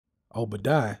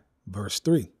Obadiah, verse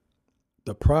 3.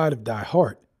 The pride of thy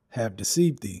heart have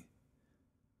deceived thee.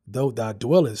 Though thou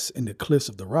dwellest in the cliffs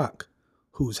of the rock,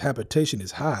 whose habitation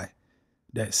is high,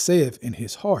 that saith in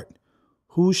his heart,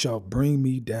 who shall bring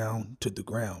me down to the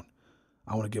ground?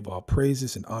 I want to give all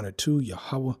praises and honor to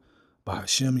Yahweh,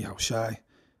 Bahashem, Yahushai,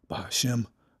 Bahashem,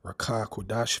 Rakah,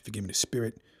 Kodash, forgive me the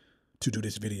spirit, to do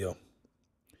this video.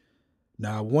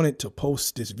 Now, I wanted to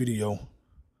post this video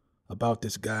about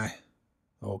this guy.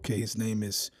 Okay, his name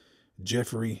is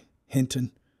Geoffrey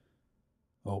Hinton.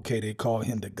 Okay, they call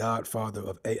him the godfather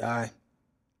of AI.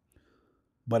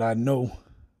 But I know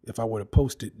if I were to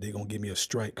post it, they're going to give me a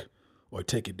strike or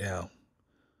take it down.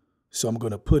 So I'm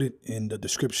going to put it in the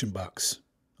description box.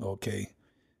 Okay.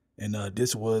 And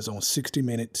this was on 60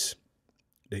 Minutes.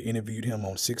 They interviewed him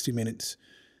on 60 Minutes.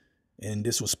 And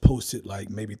this was posted like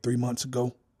maybe 3 months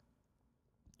ago.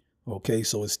 Okay,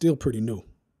 so it's still pretty new,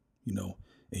 you know,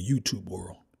 in YouTube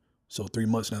world. So 3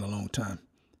 months, not a long time.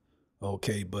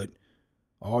 Okay, but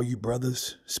all you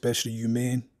brothers, especially you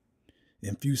men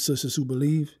and few sisters who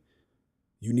believe,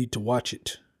 you need to watch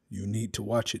it. You need to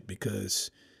watch it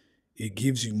because it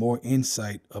gives you more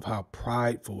insight of how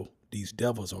prideful these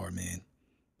devils are, man.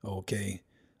 Okay.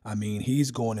 I mean, he's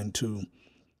going into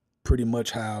pretty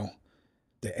much how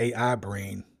the AI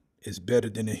brain is better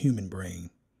than the human brain.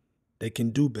 They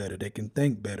can do better. They can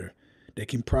think better. They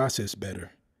can process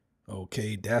better.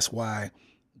 Okay. That's why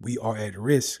we are at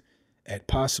risk at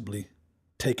possibly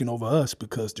taking over us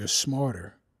because they're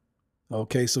smarter.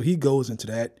 Okay. So he goes into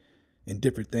that and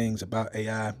different things about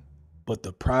AI. But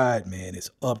the pride, man,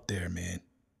 is up there, man.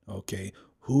 Okay.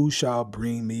 Who shall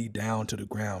bring me down to the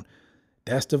ground?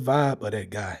 That's the vibe of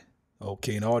that guy.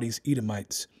 Okay. And all these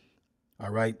Edomites, all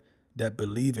right, that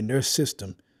believe in their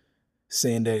system,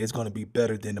 saying that it's going to be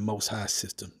better than the Most High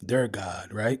system, their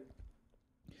God, right?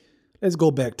 Let's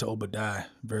go back to Obadiah,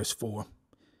 verse 4.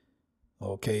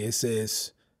 Okay. It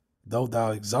says, though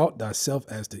thou exalt thyself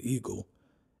as the eagle,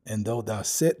 and though thou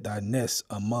set thy nest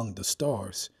among the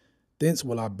stars, thence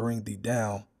will I bring thee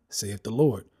down, saith the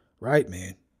Lord. Right,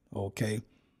 man. Okay.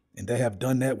 And they have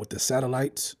done that with the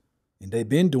satellites. And they've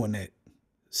been doing that,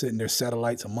 setting their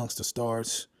satellites amongst the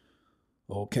stars.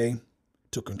 Okay.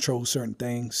 To control certain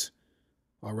things.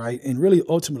 All right. And really,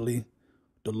 ultimately,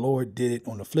 the Lord did it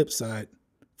on the flip side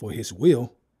for his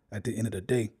will at the end of the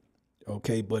day.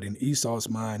 Okay. But in Esau's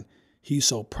mind, he's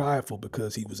so prideful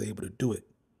because he was able to do it.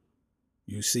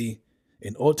 You see,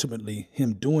 and ultimately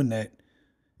him doing that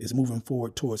is moving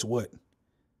forward towards what?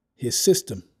 His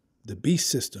system, the beast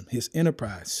system, his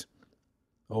enterprise.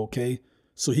 Okay.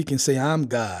 So he can say, I'm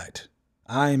God.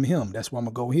 I am him. That's why I'm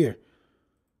going to go here.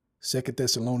 2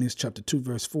 Thessalonians chapter 2,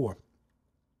 verse 4.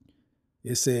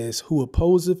 It says, who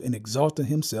opposeth and exalteth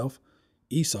himself,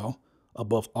 Esau,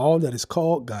 above all that is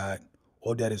called God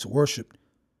or that is worshipped,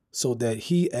 so that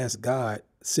he as God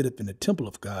sitteth in the temple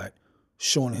of God,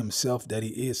 showing himself that he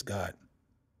is God.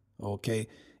 Okay.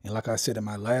 And like I said in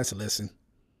my last lesson,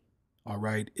 all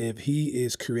right, if he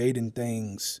is creating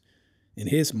things in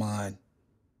his mind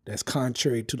that's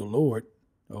contrary to the Lord,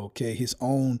 okay, his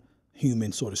own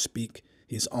human, so to speak,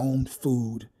 his own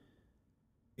food,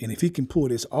 and if he can pull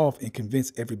this off and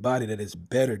convince everybody that it's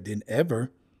better than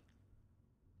ever,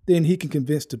 then he can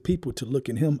convince the people to look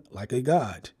at him like a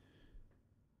God.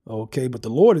 Okay, but the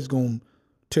Lord is going to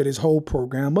tear this whole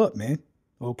program up, man.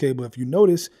 Okay, but if you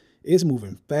notice, it's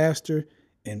moving faster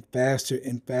and faster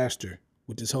and faster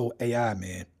with this whole AI,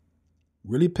 man.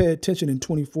 Really pay attention in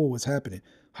 24 what's happening,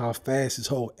 how fast this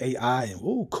whole AI and,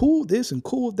 oh, cool this and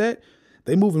cool that.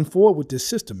 They moving forward with this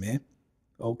system, man.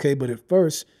 Okay, but at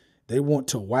first, they want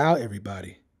to wow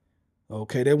everybody.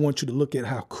 Okay, they want you to look at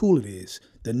how cool it is,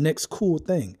 the next cool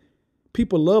thing.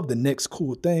 People love the next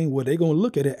cool thing where they're going to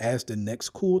look at it as the next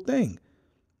cool thing.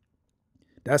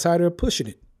 That's how they're pushing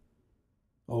it.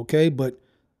 Okay, but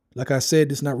like I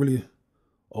said, it's not really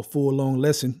a full long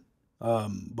lesson.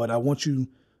 But I want you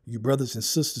brothers and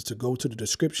sisters to go to the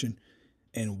description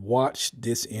and watch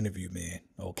this interview, man.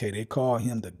 Okay, they call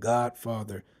him the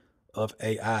godfather of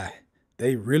AI.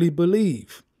 They really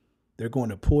believe they're going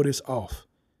to pull this off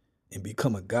and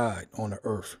become a god on the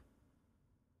earth.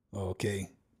 Okay,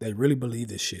 they really believe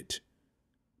this shit.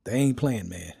 They ain't playing,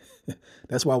 man.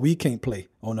 That's why we can't play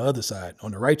on the other side,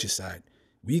 on the righteous side.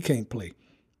 We can't play.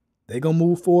 They gonna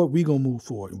move forward, we gonna move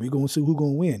forward, and we gonna see who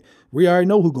gonna win. We already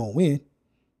know who gonna win,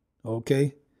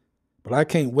 okay? But I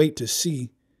can't wait to see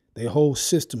their whole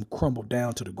system crumble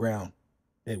down to the ground.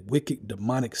 That wicked,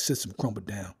 demonic system crumble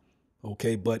down,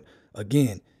 okay? But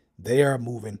again, they are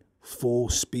moving full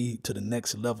speed to the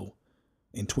next level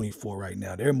in 24 right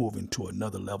now. They're moving to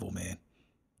another level, man.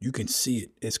 You can see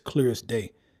it. It's clear as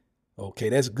day, Okay,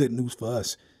 that's good news for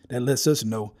us. That lets us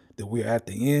know that we're at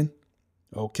the end.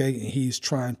 Okay, and he's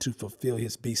trying to fulfill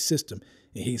his beast system,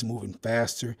 and he's moving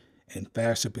faster and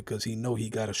faster because he know he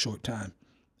got a short time,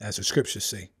 as the scriptures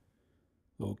say.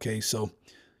 Okay, so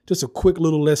just a quick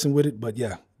little lesson with it, but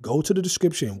yeah, go to the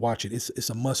description and watch it. It's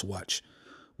a must watch.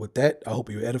 With that, I hope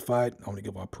you're edified. I want to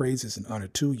give our praises and honor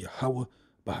to Yahweh,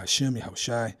 Bahashem,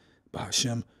 Yahushai,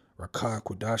 Bahashem, Rakah,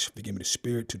 Kodash, forgive me the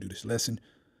spirit to do this lesson.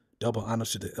 Double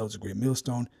honors to the elders of Great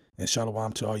Millstone, and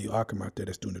shalom to all you Akim out there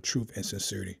that's doing the truth and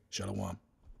sincerity. Shalom.